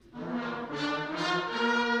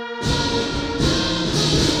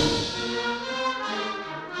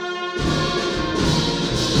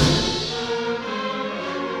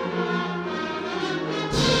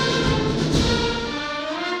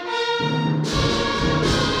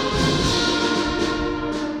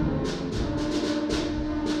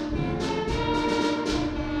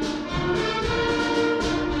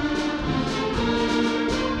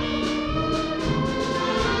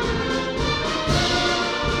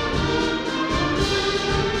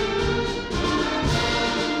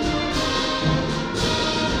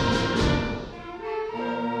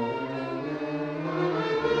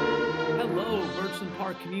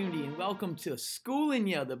welcome to Schoolin'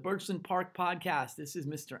 Ya, the Birchland Park podcast. This is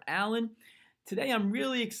Mr. Allen. Today I'm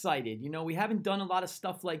really excited. We haven't done a lot of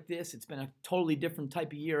stuff like this. It's been a totally different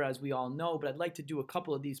type of year, as we all know, but I'd like to do a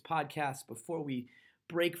couple of these podcasts before we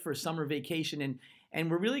break for summer vacation.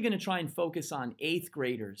 And we're really going to try and focus on 8th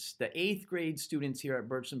graders. The 8th grade students here at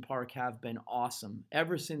Birchland Park have been awesome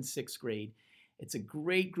ever since 6th grade. It's a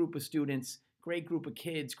great group of students, great group of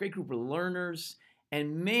kids, great group of learners.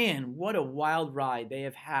 And man, what a wild ride they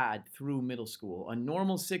have had through middle school. A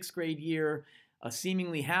normal 6th grade year, a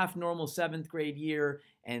seemingly half normal 7th grade year,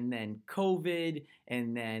 and then COVID,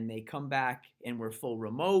 and then they come back and we're full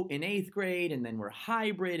remote in 8th grade, and then we're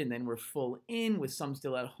hybrid, and then we're full in with some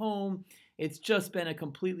still at home. It's just been a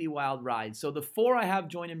completely wild ride. So the 4 I have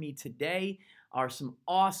joining me today are some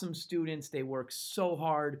awesome students. They work so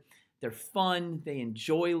hard. They're fun. They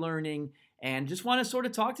enjoy learning. And just want to sort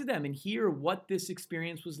of talk to them and hear what this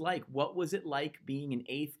experience was like. What was it like being an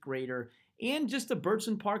 8th grader and just a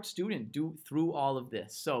Birchland Park student through all of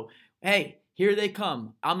this? So, hey, here they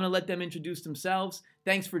come. I'm going to let them introduce themselves.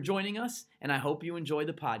 Thanks for joining us, and I hope you enjoy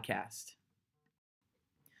the podcast.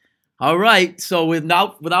 All right, so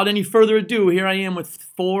without any further ado, here I am with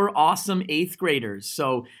 4 awesome 8th graders.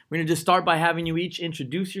 So we're going to just start by having you each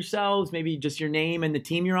introduce yourselves, maybe just your name and the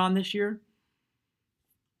team you're on this year.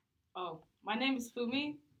 Oh, my name is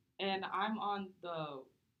Fumi, and I'm on the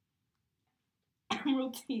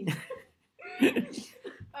Emerald team. I'm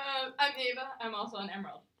Ava. I'm also on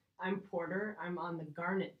Emerald. I'm Porter. I'm on the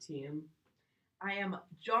Garnet team. I am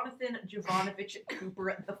Jonathan Jovanovich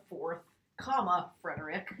Cooper the 4th,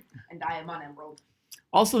 Frederick, and I am on Emerald.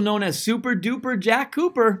 Also known as Super Duper Jack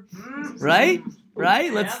Cooper, right? Right?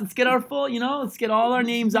 Yeah. Let's get our full, let's get all our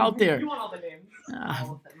names out there. You want all the names.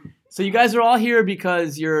 All of them. So you guys are all here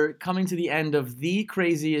because you're coming to the end of the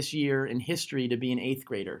craziest year in history to be an 8th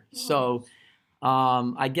grader. So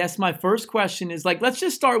I guess my first question is let's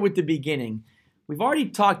just start with the beginning. We've already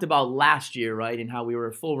talked about last year, right, and how we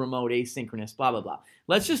were full remote, asynchronous, blah, blah, blah.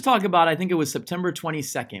 Let's just talk about, I think it was September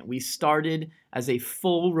 22nd. We started as a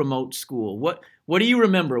full remote school. What do you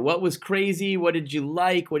remember? What was crazy? What did you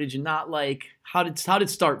like? What did you not like? How did it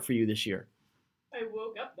start for you this year? I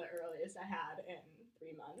woke up the earliest I had in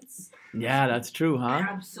 3 months. Yeah, that's true, huh?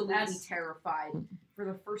 Absolutely terrified. For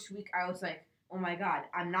the first week, I was like, oh my god,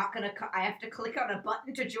 I'm not going to, I have to click on a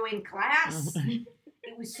button to join class.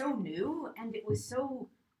 It was so new, and it was so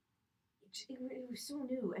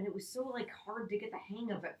new, and it was so hard to get the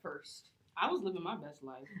hang of at first. I was living my best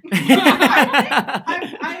life. I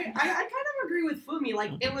kind of agree with Fumi.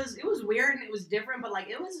 It was weird and it was different, but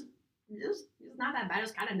it was not that bad. It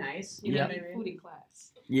was kind of nice. You know what I mean? Food in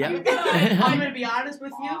class. Yeah. I'm gonna be honest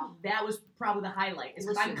with you. That was probably the highlight. Is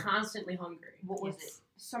because I'm constantly hungry. What was it?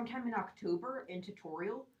 Sometime in October in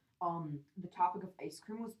tutorial, the topic of ice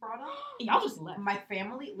cream was brought up. Y'all just left. My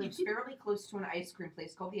family lives fairly close to an ice cream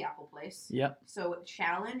place called the Apple Place. Yep. So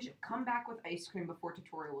challenge, come back with ice cream before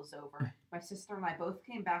tutorial was over. My sister and I both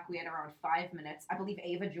came back. We had around 5 minutes. I believe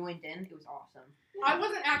Ava joined in. It was awesome. I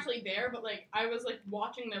wasn't actually there, but I was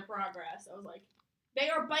watching their progress. I was like, they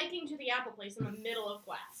are biking to the Apple Place in the middle of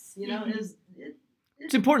class.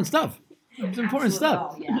 It's important stuff. It's important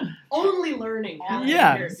stuff. Oh, yeah. Only learning.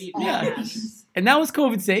 Yeah. And that was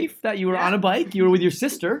COVID safe, that you were on a bike, you were with your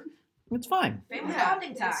sister. It's fine. Family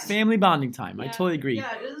bonding time. Family bonding time. I Yeah. totally agree.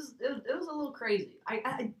 Yeah, it was a little crazy.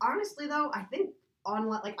 I honestly though, I think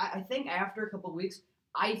I think after a couple of weeks,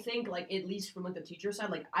 I think at least from the teacher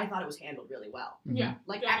side, I thought it was handled really well. Mhm. Yeah.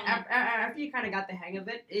 After you kind of got the hang of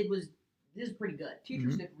it, it was pretty good.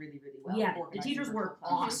 Teachers did really, really well. Yeah, the organizing teachers their were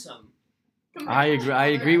whole class. awesome. I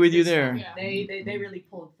agree with you there. Yeah. They really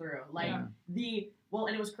pulled through. Yeah.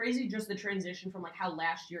 And it was crazy just the transition from how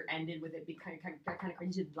last year ended with it being kind of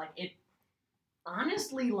crazy. It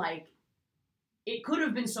honestly it could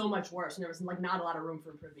have been so much worse, and there was not a lot of room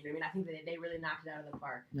for improvement. I mean, I think they really knocked it out of the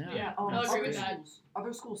park. Yeah. Other I'll agree with that.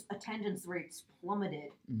 schools' attendance rates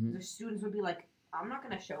plummeted. Mhm. The students would be like, I'm not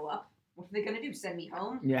going to show up. What are they going to do? Send me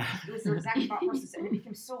home? Yeah. It was their exact thought process, and it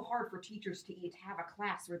became so hard for teachers to have a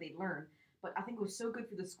class where they learn. But I think it was so good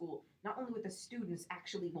for the school, not only with the students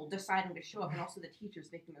actually deciding to show up, and also the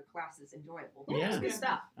teachers making their classes enjoyable. Yeah, it was Yeah. good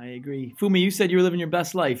stuff. I agree. Fumi, you said you were living your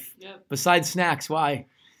best life. Yep. Besides snacks, why?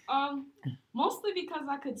 Mostly because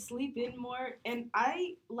I could sleep in more, and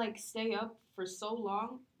I stay up for so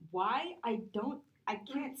long. Why I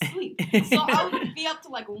can't sleep. So I would be up to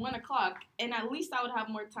 1 o'clock, and at least I would have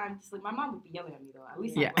more time to sleep. My mom would be yelling at me though. At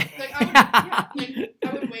least Yeah. I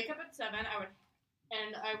would wake up at 7.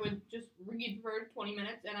 I would just read for 20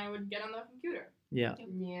 minutes, and I would get on the computer. Yeah.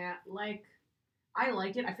 Yeah, I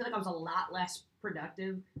liked it. I feel like I was a lot less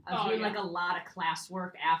productive. I was Oh, doing yeah. like a lot of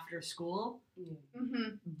classwork after school,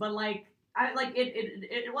 Mm-hmm. but like I like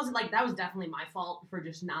it wasn't like that was definitely my fault for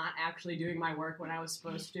just not actually doing my work when I was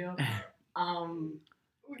supposed to.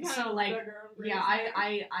 So like yeah,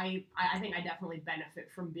 I think I definitely benefit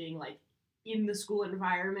from being like in the school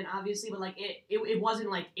environment, obviously, but like it wasn't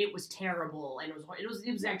like it was terrible and it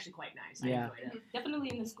was actually quite nice. Yeah. I enjoyed it. Definitely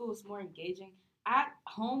in the school, it's more engaging. At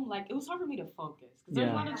home, like, it was hard for me to focus because there's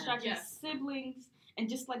a Yeah. lot of distractions, Yeah. siblings, and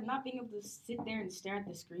just like not being able to sit there and stare at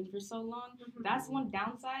the screen for so long. Mhm. That's one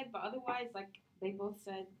downside, but otherwise, like they both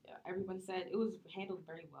said, everyone said it was handled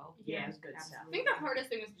very well. Yeah, it was good stuff. I think the hardest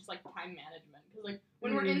thing is just like time management because like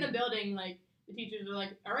when we're in the building, like the teachers are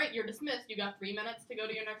like, "All right, you're dismissed. You got 3 minutes to go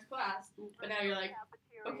to your next class." But now you're like,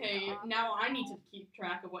 "Okay, now I need to keep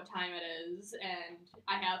track of what time it is, and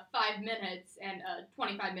I have 5 minutes and a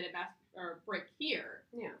 25-minute break here."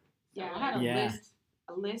 Yeah. Yeah, So, I had Yeah.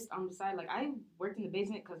 a list on the side. Like I worked in the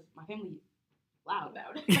basement because my family loud.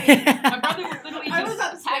 about My brother was literally I just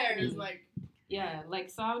was attacking upstairs, me. like, Yeah, like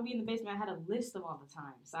so I would be in the basement. I had a list of all the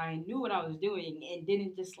time, so I knew what I was doing and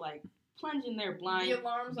didn't just like plunge in there blind. the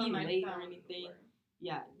alarms be on my late or phone. anything.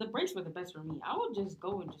 Yeah, the breaks were the best for me. I would just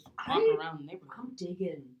go and just walk I- around the neighborhood. I'm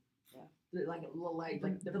digging. Yeah. Like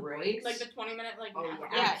the breaks? breaks. Like the 20-minute, like, Oh, nap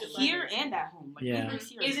yeah. Yeah, after here lunch. and at home. Like, Yeah. the breaks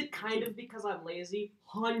here Is are it kind of super because I'm lazy?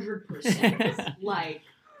 100%. Like,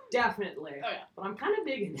 definitely. Oh, yeah. But I'm kind of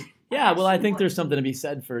digging it. Yeah, well, I think there's something to be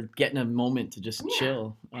said for getting a moment to just Yeah.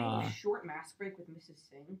 chill. I had a short mask break with Mrs.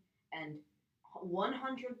 Singh, and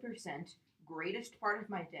 100% greatest part of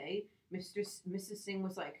my day, Mrs. Singh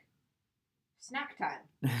was like, snack time.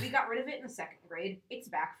 We got rid of it in the 2nd grade. It's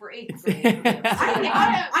back for 8th grade.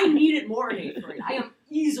 I need it more in 8th grade. I'm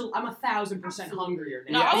 1,000% hungrier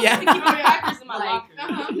No, now. I was Yeah. just keeping my crackers in my Like, locker.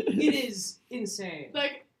 Uh-huh. It is insane.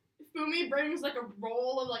 Like, Fumi brings like a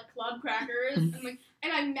roll of like club crackers, and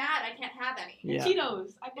I'm mad I can't have any. Yeah.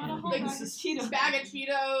 Cheetos. I bought a whole Like, bag of A Cheetos. bag of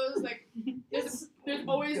Cheetos, like there's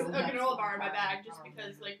always a Go nuts granola with bar in my that. bag just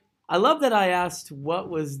because like I love that I asked what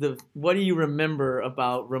do you remember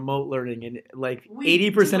about remote learning, and like We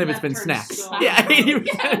 80% do of it's been left turn snacks. so Yeah, hard.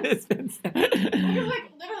 80% of it's been snacks. because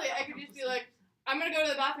like literally I could just be like I'm gonna go to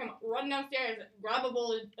the bathroom, run downstairs, grab a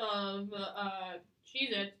bowl of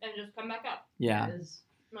Cheez-Its, and just come back up. Yeah. I'm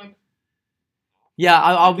like Yeah,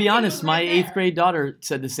 I'll be It was honest. My right 8th there. grade daughter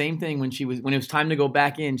said the same thing when it was time to go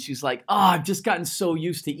back in. She's like, "Oh, I've just gotten so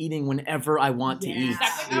used to eating whenever I want to Yeah. eat,"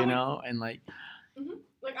 Exactly. you know, and like,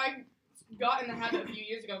 like I got in the habit a few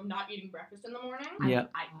years ago of not eating breakfast in the morning. Yeah.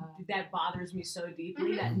 That bothers me so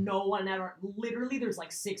deeply Mhm. that no one ever. Literally, there's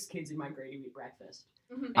like 6 kids in my grade who eat breakfast.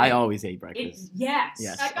 Mhm. I always ate It, breakfast. yes.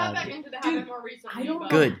 Yes. I got all back day. into the Dude, habit more recently. I don't but-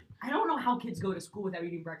 Good. I don't know how kids go to school without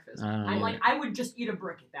eating breakfast. I don't I'm know. like, I would just eat a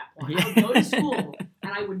brick at that point. Yeah. I would go to school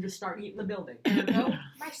and I would just start eating the building. No,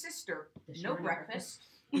 my sister, Does she no already breakfast,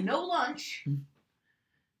 no lunch,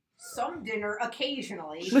 some dinner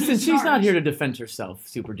occasionally. Listen, She she's not starts. here to defend herself,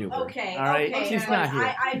 super duper. Okay, all right, okay, she's but not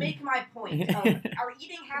here. I make my point. Our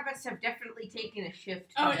eating habits have definitely taken a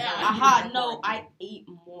shift. Oh, from yeah. the- Aha, no, I ate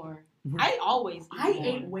more. I always eat I more.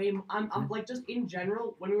 ate way. I'm like just in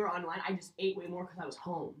general when we were online, I just ate way more because I was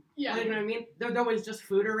home. Yeah. You know what I mean? There was just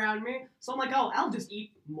food around me, so I'm like, oh, I'll just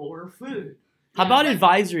eat more food. How about like-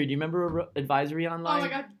 advisory? Do you remember advisory Oh online? my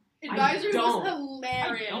god, advisory don't. was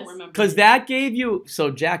hilarious. I don't remember. Because that gave you, so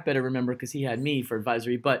Jack better remember because he had me for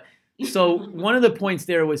advisory, but so one of the points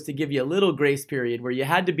there was to give you a little grace period where you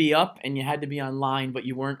had to be up and you had to be online, but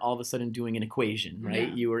you weren't all of a sudden doing an equation, right?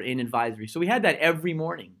 Yeah. You were in advisory. So we had that every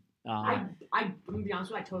morning. I'm gonna be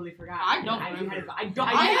honest with you, I totally forgot. I don't I remember. don't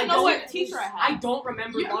didn't know don't- what teacher I had. I don't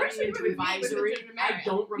remember You logging originally into were with me, advisory. with Mr. I Maria.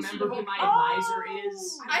 don't We remember should've who both- my Oh. advisor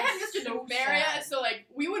is. I had Mr. So Maria, sad. so like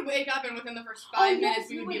we would wake up and within the first Oh, 5 yes, minutes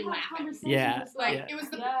we would be have laughing. conversations Yeah, and stuff. Like yeah. it was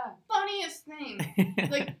the Yeah. funniest thing.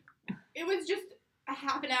 Like it was just a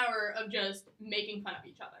half an hour of just making fun of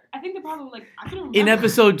each other. I think the problem, like, I couldn't remember. In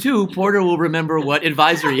episode 2, Porter will remember what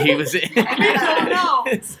advisory he was in. I don't know.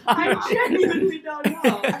 It's I genuinely don't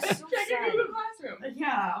know. That's so Check your sad. Google Classroom.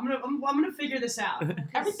 Yeah, I'm gonna figure this out.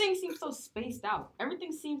 Everything seems so spaced out.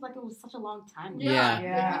 Everything seems like it was such a long time ago. Yeah.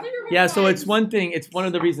 Yeah. I think you're Yeah, so right. it's one thing. It's one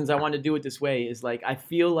of the reasons I want to do it this way. Is like I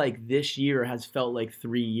feel like this year has felt like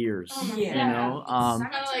 3 years. Oh my You Yeah. know, Kinda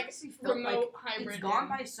like Simultaneously felt remote like hybrid. it's gone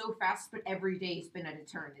by so fast, but every day's been an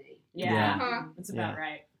eternity. Yeah. Uh-huh. That's about Yeah.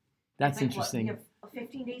 right. that's Like, interesting. What, we have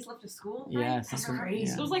 15 days left of school. Yeah, right? something-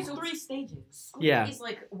 crazy. It was like 3 stages. School Yeah. is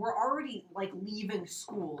like we're already like leaving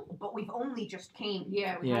school, but we've only just came.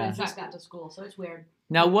 Yeah, we Yeah. kinda just got to school, so it's weird.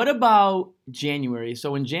 Now, what about January?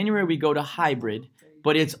 So in January we go to hybrid,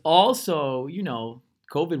 but it's also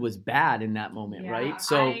COVID was bad in that moment, Yeah, right?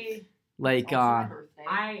 So I like It's also my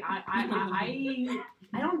birthday.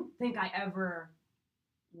 I don't think I ever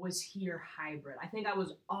was here hybrid. I think I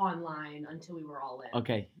was online until we were all in.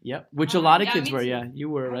 okay, yep. Which a lot of Yeah, kids me were, too. yeah. You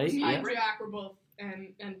were, right? Me Yeah. and Jack were both,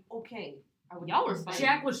 and Okay. Y'all were fine.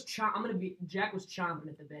 Jack was Jack was chomping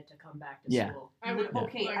at the bit to come back to Yeah. school. I would.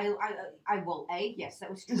 Okay, like, I will. Yes,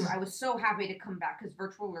 that was true. I was so happy to come back because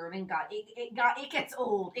virtual learning it gets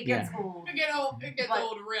old. It gets old. It gets But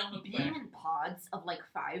old real quick. Being in pods of like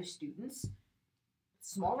 5 students,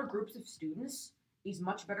 smaller groups of students is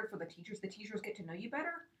much better for the teachers. The teachers get to know you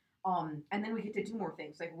better. And then we get to do more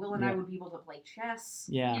things. Like Will and I Yeah. would be able to play chess.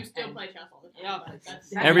 Yeah. You still play chess all the time. Yeah, but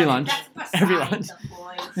that's Every lunch. That's Every beside lunch.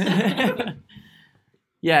 the point.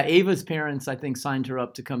 Yeah, Ava's parents, I think, signed her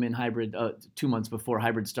up to come in hybrid 2 months before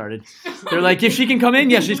hybrid started. They're like, if she can come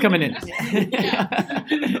in, yes, she's coming in. Yeah.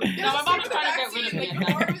 No, my mom's trying to get rid of Like, me.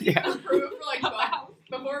 before it was Yeah. even approved for like 12.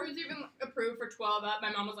 Before it was even approved for 12 up,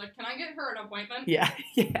 my mom was like, "Can I get her an appointment?" Yeah,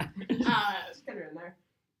 yeah. Just get her in there.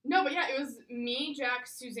 No, but yeah, it was me, Jack,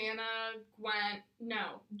 Susanna,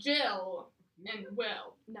 Jill, and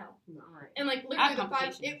Will. No. Alright. And like I literally have the 5,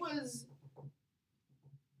 complications. it was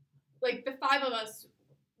like the 5 of us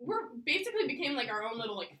basically became like our own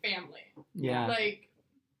little like family. Yeah. Like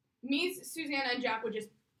me, Susanna, and Jack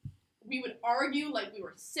we would argue like we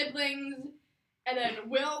were siblings, and then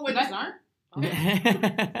Will You would guys aren't?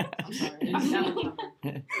 I'm sorry. That was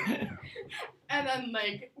something. and then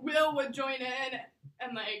like Will would join in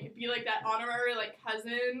and like be like that honorary like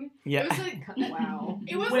cousin. It Yeah. was like Wow.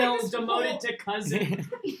 it was Will like this demoted whole- to cousin.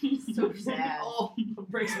 So sad. Oh,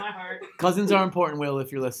 breaks my heart. Cousins are important, Will,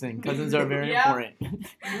 if you're listening. Cousins are very Yeah. important.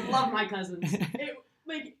 Love my cousins.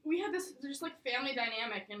 like we had this just like family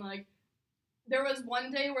dynamic, and like there was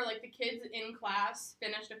one day where like the kids in class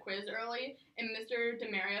finished a quiz early, and Mr.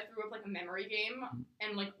 Demaria threw up like a memory game,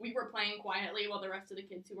 and like we were playing quietly while the rest of the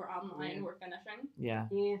kids who were online were finishing. Yeah.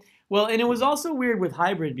 Yeah. Well, and it was also weird with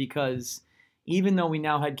hybrid because even though we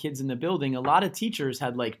now had kids in the building, a lot of teachers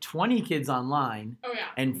had like 20 kids online Oh yeah.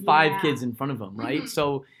 and 5 Yeah. kids in front of them, right? Mhm.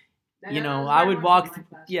 So, That- you that know, was I very would much walk, in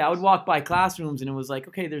my class. I would walk by classrooms and it was like,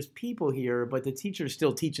 okay, there's people here, but the teacher's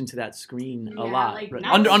still teaching to that screen a Yeah, lot. like, right?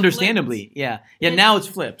 now it's Understandably, yeah. Yeah, It's- now it's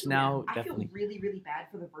flipped. Now, I feel definitely. really, really bad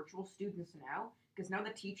for the virtual students now because now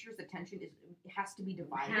the teacher's attention has to be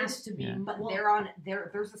divided. Has to be. Yeah. But well,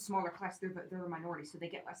 there's a smaller class. They're a minority, so they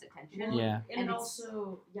get less attention. Yeah. And And it it's-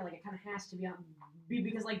 also, yeah, like it kind of has to be on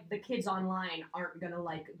because like the kids online aren't gonna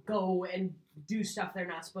like go and do stuff they're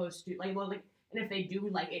not supposed to. Like, well, like, and if they do,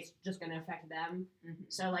 like, it's just gonna affect them. Mhm.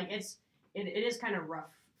 So like, it is kind of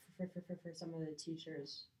rough for some of the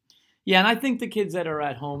teachers. Yeah, and I think the kids that are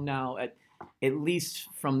at home now, at least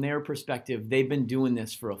from their perspective, they've been doing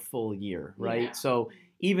this for a full year, right? Yeah. So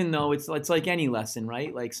even though it's like any lesson,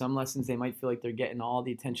 right? Like some lessons they might feel like they're getting all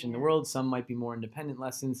the attention in the world. Some might be more independent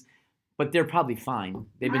lessons, but they're probably fine.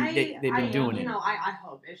 They've been they've been doing it. You know, I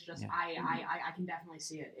hope it's just Yeah. I can definitely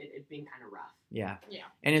see it being kind of rough. Yeah. Yeah.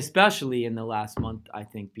 And especially in the last month, I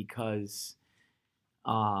think because,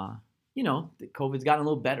 you know, the COVID's gotten a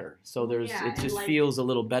little better. So Yeah, it and just like- feels a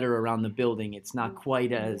little better around the building. It's not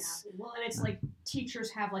quite as, Yeah. Well, and it's like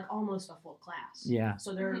teachers have like almost a full class. yeah.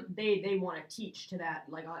 So they want to teach to that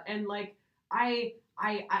and like I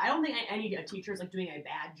don't think any teacher is like doing a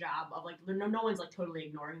bad job of like no one's like totally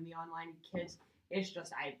ignoring the online kids. It's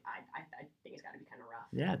just I think it's got to be kind of rough.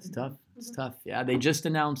 Yeah, it's tough. It's tough. Yeah, they just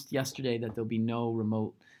announced yesterday that there'll be no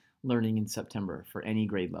remote learning in September for any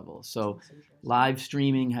grade level. So That's interesting. live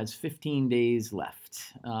streaming has 15 days left.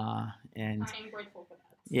 And I am grateful for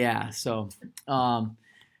that. yeah, so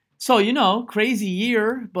you know, crazy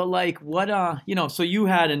year, but like what you know, so you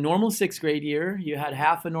had a normal 6th grade year, you had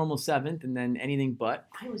half a normal 7th, and then anything but.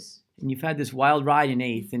 And you've had this wild ride in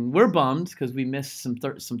 8th, and we're bummed because we missed some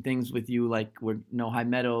things with you, like no High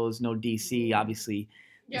Meadows, no DC, obviously.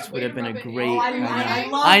 Yeah, This way would have to been a rub it in. great. Oh, I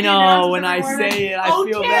love I the know announcements when in the I morning. say it, I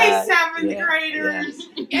feel bad. seventh Yeah, graders,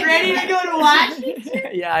 yeah. ready to go to Washington.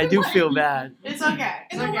 Yeah, I do feel bad. It's okay.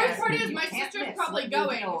 And the worst part is You my can't sister's miss probably what you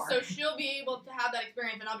going, ignore. so she'll be able to have that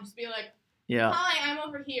experience, and I'll just be like, Yeah, "Hi, I'm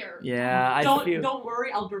over here." yeah, I feel. Don't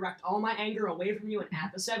worry, I'll direct all my anger away from you and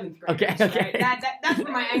at the 7th graders. Okay, okay. Right? That's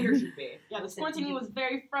where my anger should be. Yeah, the squinting was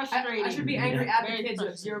very frustrating. I should be angry at the Very kids who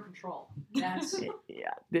have frustrating. zero control. That's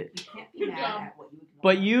Yeah, You can't be Good mad job. at what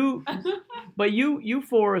you ignore. but you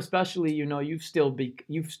four especially, you know, you've still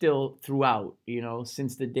throughout, you know,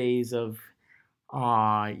 since the days of,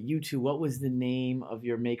 you two. What was the name of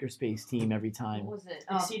your makerspace team every time? What was it?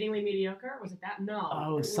 exceedingly mediocre. Was it that? No.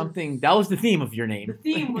 Oh, It was- something. That was the theme of your The name.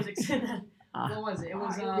 theme was Ah. what was it? It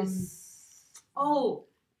was it was oh,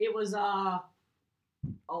 it was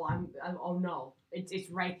Oh no, it's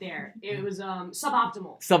right there. It was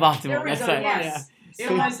suboptimal. Suboptimal. There we That's go, right. yes. It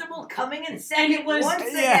So- was- Suboptimal coming in second it was- once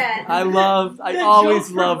Yeah, again. I The always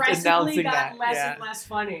joke loved progressively announcing got that. less Yeah. and less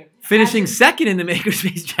funny. Finishing Actually, second in the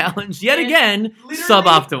Makerspace Challenge yet And again. literally,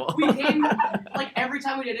 Suboptimal. We came like every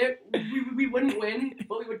time we did it, we wouldn't win,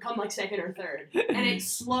 but we would come like second or third, and it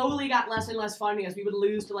slowly got less and less funny as we would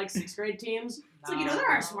lose to like 6th grade teams. It's like, there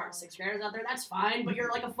are smart 6th graders out there. That's fine, but you're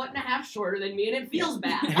like a foot and a half shorter than me, and it feels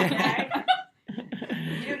bad. Okay.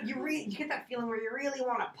 You get that feeling where you really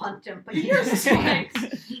want to punch him, but You're just like,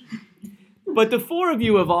 But the four of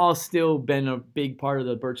you have all still been a big part of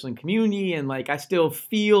the Birchland community, and like I still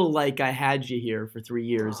feel like I had you here for 3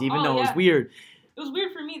 years, even Oh, though it was yeah. weird. It was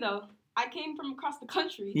weird for me though. I came from across the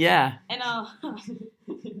country. Yeah, And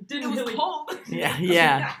it didn't was really cold.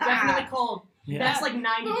 yeah. definitely cold. Yeah. That's like But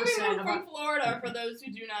we 90% moved of from our. Florida, for those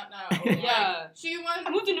who do not know. Yeah. She went.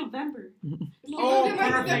 I moved in November. She Oh, moved in like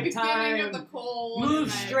the perfect beginning time. of the cold. Move and,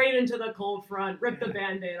 like, straight into the cold front. Rip the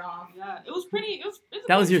band-aid off. Yeah, it was pretty. It was a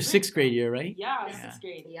That was good your experience, 6th grade though. year, right? Yeah, Yeah. 6th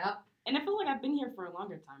grade. Yep. And I feel like I've been here for a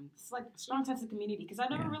longer time. It's like a strong sense of community because I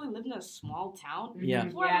never Yeah. really lived in a small town. Yeah.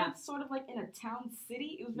 Before I Yeah. lived sort of like in a town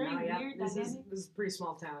city. It was very No, yeah, weird. This dynamic. is a pretty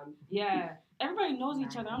small town. Yeah. Everybody knows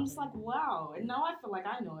each other. I'm just like, wow. And now I feel like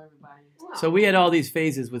I know everybody. So we had all these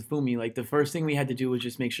phases with Fumi. Like the first thing we had to do was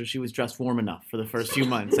just make sure she was dressed warm enough for the first few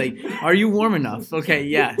months. Like, are you warm enough? Okay,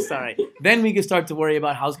 yes, all right. Then we could start to worry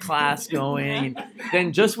about how's class going. And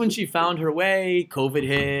then just when she found her way, COVID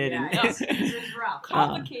hit. Yeah, and- it's rough.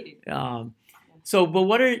 Complicated. So, but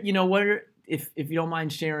what are if you don't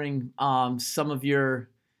mind sharing some of your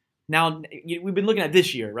now we've been looking at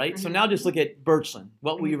this year, right? So Mhm. now just look at Birchland.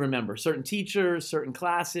 What will you remember? Certain teachers, certain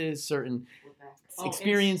classes, certain Oh,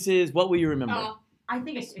 experiences. What will you remember? Oh, I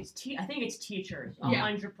think it's teachers, Yeah.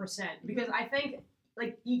 100%. Because I think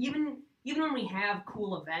like even when we have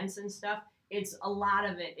cool events and stuff, it's a lot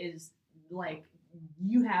of it is like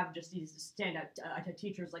you have just these stand-up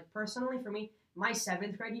teachers. Like personally, for me, my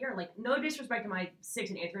 7th grade year, like no disrespect to my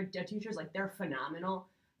 6th and 8th grade teachers, like they're phenomenal.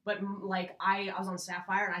 But like I was on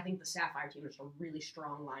Sapphire, and I think the Sapphire team is a really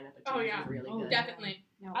strong lineup of teachers. Oh, yeah. Is really Oh, good. definitely.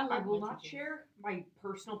 Now, I love will my not teacher. share my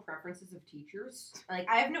personal preferences of teachers. Like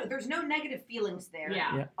there's no negative feelings there.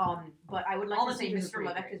 Yeah. Yeah. But I would like All to the say teachers are Mr. pretty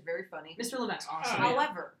Levesque great. is very funny. Mr. Levesque's awesome. Oh, yeah.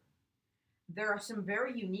 However, there are some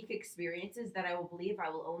very unique experiences that I will believe I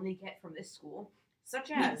will only get from this school, such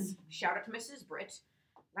as shout out to Mrs. Britt.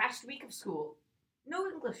 Last week of school, no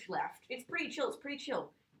English left. It's pretty chill. It's pretty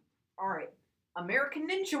chill. All right, American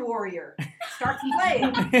Ninja Warrior starts playing.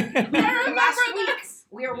 I remember Last week, this.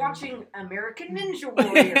 we are watching American Ninja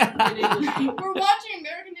Warrior. We're watching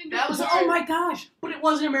American Ninja That was Warrior. oh my gosh! But it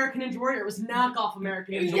wasn't American Ninja Warrior. It was knockoff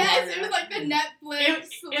American Ninja Yes, Warrior. it was like the Netflix.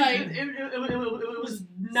 It was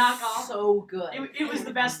knockoff. So good. It was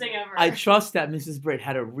the best thing ever. I trust that Mrs. Britt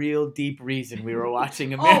had a real deep reason we were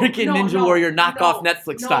watching American no, Ninja no, Warrior knockoff no,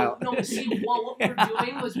 Netflix no, style. No, see, what we were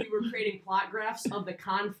doing was we were creating plot graphs of the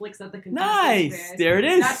conflicts that the contestants Nice. faced. There it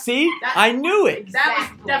is. That's- See? that- I knew it. That was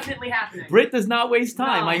Exactly. definitely happening. Britt does not waste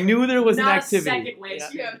time. No, I knew there was an not a activity. second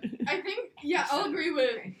waste. Yeah, I think I'll agree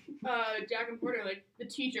with Jack and Porter. Like the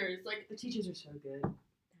teachers, like The teachers are so good.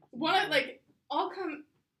 one of like I'll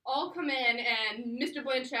come in and Mr.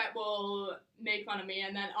 Blanchett will make fun of me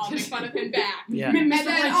and then I'll make fun of him back. Yeah. And Mr. then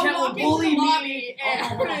Blanchett I'll walk will into bully the me. lobby and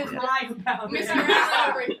I'll cry about Mr. it. Allen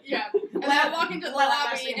over, yeah. And then I walk into the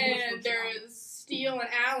Last lobby thing and was there's Steele and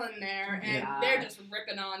Alan there and Yeah. they're just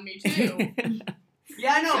ripping on me too.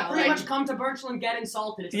 Yeah, I know. So, pretty like- much come to Birchland, get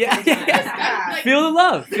insulted. It's a Yeah. great time. Like, Feel the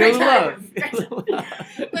love. Feel the Great love. time. Feel the love.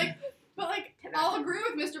 but I'll agree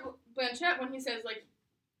with Mr. Blanchett when he says like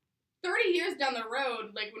 30 years down the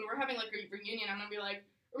road, like when we're having like a reunion, I'm gonna be like,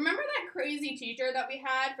 remember that crazy teacher that we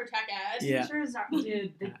had for tech ed? Yeah. Teachers are,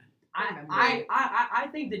 dude, I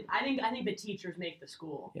think the teachers make the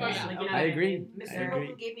school. Yeah. Oh, yeah. Like, you know I what agree. mean? I Mr. agree.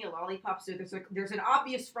 Milton gave me a lollipop, so there's an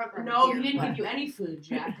obvious front runner No, here. he didn't give you any food,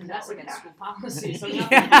 Jack, because that's against school policy. So nothing.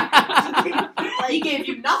 Yeah. He gave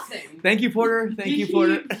you nothing. Thank you, Porter. Thank you,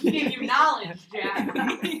 Porter. He gave you knowledge, Jack.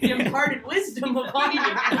 He imparted wisdom upon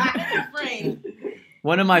you.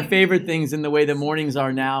 One of my favorite things in the way the mornings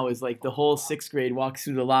are now is like the whole 6th grade walks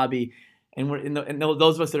through the lobby, and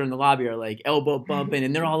those of us that are in the lobby are like elbow bumping,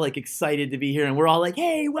 and they're all like excited to be here, and we're all like,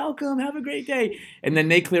 "Hey, welcome, have a great day." And then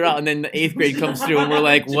they clear out, and then the 8th grade comes through, and we're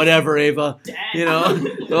like, "Whatever, Ava." You know,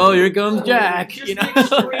 oh, here comes Jack. Just You know,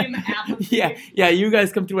 extreme apathy. yeah. You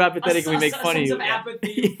guys come through apathetic, and we make fun of sense you. of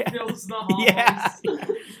apathy Yeah. fills the halls. Yeah.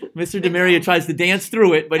 Mr. DeMaria tries to dance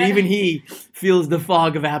through it, but even he feels the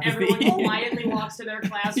fog of apathy. Everyone quietly walks walks to their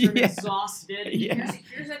classroom Yeah. exhausted. Yeah.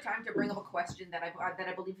 Here's a time to bring up a question that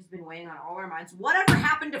I believe has been weighing on all our minds. Whatever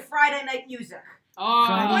happened to Friday night music?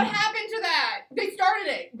 Friday- What happened to that? They started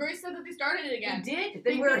it. Grace said that they started it again. They did.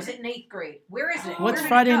 They Then where did. is it in 8th grade? Where is it? What's Where did it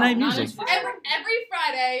Friday go? night Not music? in Every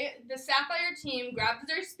Friday, the Sapphire team grabs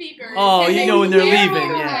their speakers. Oh, and you they know when they're yell leaving,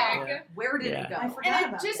 yeah, back. yeah. Where did Yeah. it go? I forgot And it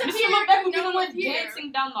about just that. appeared Some of them when would be no the one was ones here.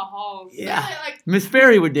 dancing down the halls. Yeah. Really, like, Miss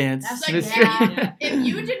Fairy would dance. That's like, Miss yeah. Fairy- Yeah. if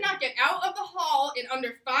you did not get out of the hall in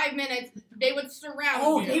under 5 minutes, they would surround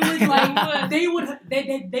Oh, you. they would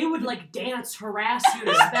like they would like dance, harass you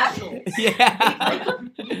to special. Yeah.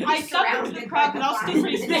 I stepped into the crowd, but I was still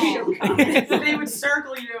pretty small. They would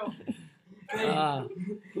circle you. Ah.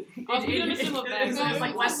 I was gonna miss him a bit. It's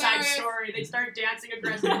like West Side Story. They start dancing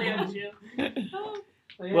aggressively at you.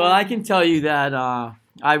 Well, I can tell you that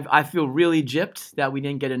I feel really gypped that we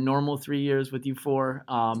didn't get a normal 3 years with you four.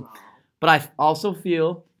 But I also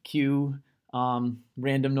feel, cue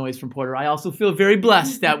random noise from Porter, I also feel very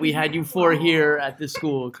blessed that we had you four here at this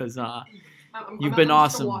school because you've been I'm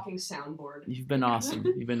just a awesome. walking soundboard. You've been awesome.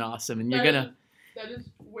 You've been awesome. And That is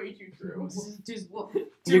way too true.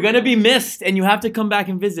 you're gonna be missed and you have to come back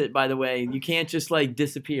and visit, by the way. You can't just like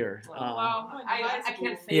disappear. Wow. I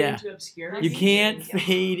can't fade Yeah. into obscurity. You can't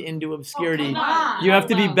fade into obscurity. come on. You have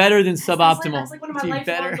to be Wow. better than suboptimal. That's like one of my To be lifelong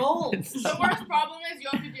better. goals. The worst problem is you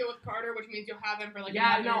have to deal with Carter, which means you'll have him for like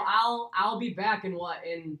Yeah, another... no, I'll be back in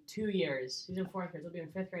 2 years. He's in 4th grade. He'll be in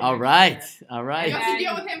 5th grade. All next right. year. All You right. have to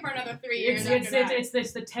deal with him for another 3 years It's after that.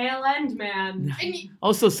 it's the tail end, man. And you,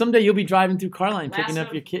 Also, someday you'll be driving through Carline picking Last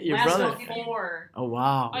up your last brother. of 4. Oh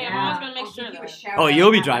wow. Oh yeah, Yeah. I was gonna make I'll sure give you a that. shout Oh, out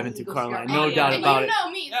you'll be at driving the to Eagle Carline, Scout. no yeah. doubt and about you it.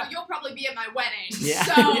 know me, Yeah. so you'll probably be at my wedding. Yeah,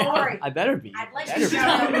 So... yeah. I better be. I'd like Better to be. shout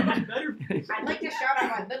out. I'd like to shout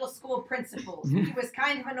out my middle school principal. He was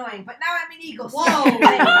kind of annoying, but now I'm an Eagle Scout.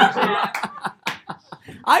 Whoa!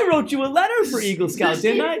 I wrote you a letter for Eagle Scout,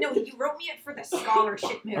 didn't I? No, you wrote me it for the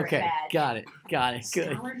scholarship merit Okay, badge. got it.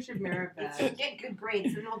 Good. Scholarship merit You badge. get good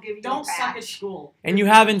grades, then I'll give you Don't a suck badge. at school. And you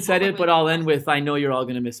haven't said it, but I'll end with I know you're all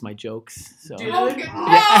gonna miss my jokes. So Dude. Oh, good.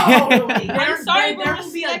 Yeah. No! There, sorry, there but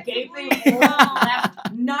will be a gaping respectfully. hole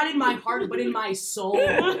left, not in my heart, but in my soul.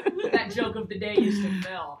 That joke of the day used to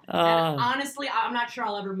fill. And honestly, I'm not sure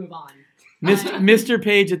I'll ever move on. Mr.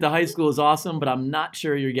 Page at the high school is awesome, but I'm not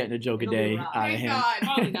sure you're getting a joke a It'll be day rough. out of Thank him. God.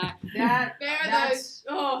 Probably not. That's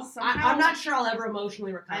Oh, I'm not sure I'll ever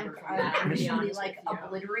emotionally I'm recover from that. I'm usually gonna be honest like with you.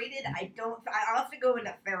 obliterated. I'll have to go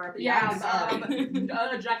into therapy. Yeah,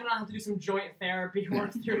 Jack and I'll have to do some joint therapy.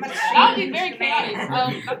 Work through I'm that. That would be very chaotic.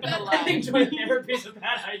 I'm not gonna I think lie. joint therapy is a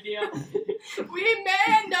bad idea. we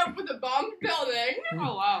may end up with a bombed building.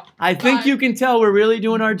 Oh wow. I think But- you can tell we're really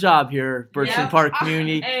doing our job here, Birchland Yeah. Park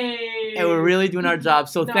community. Hey. And we're really doing our job.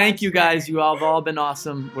 So No, thank it's you great. guys. You all have all been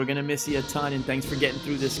awesome. We're gonna miss you a ton, and thanks for getting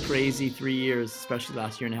through this crazy 3 years, especially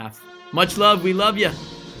last year and a half. Much love. We love you.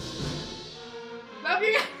 Love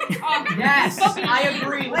you guys. Oh, Yes, I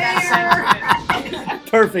agree with that Later. sentiment.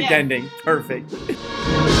 Perfect Yeah. ending. Perfect.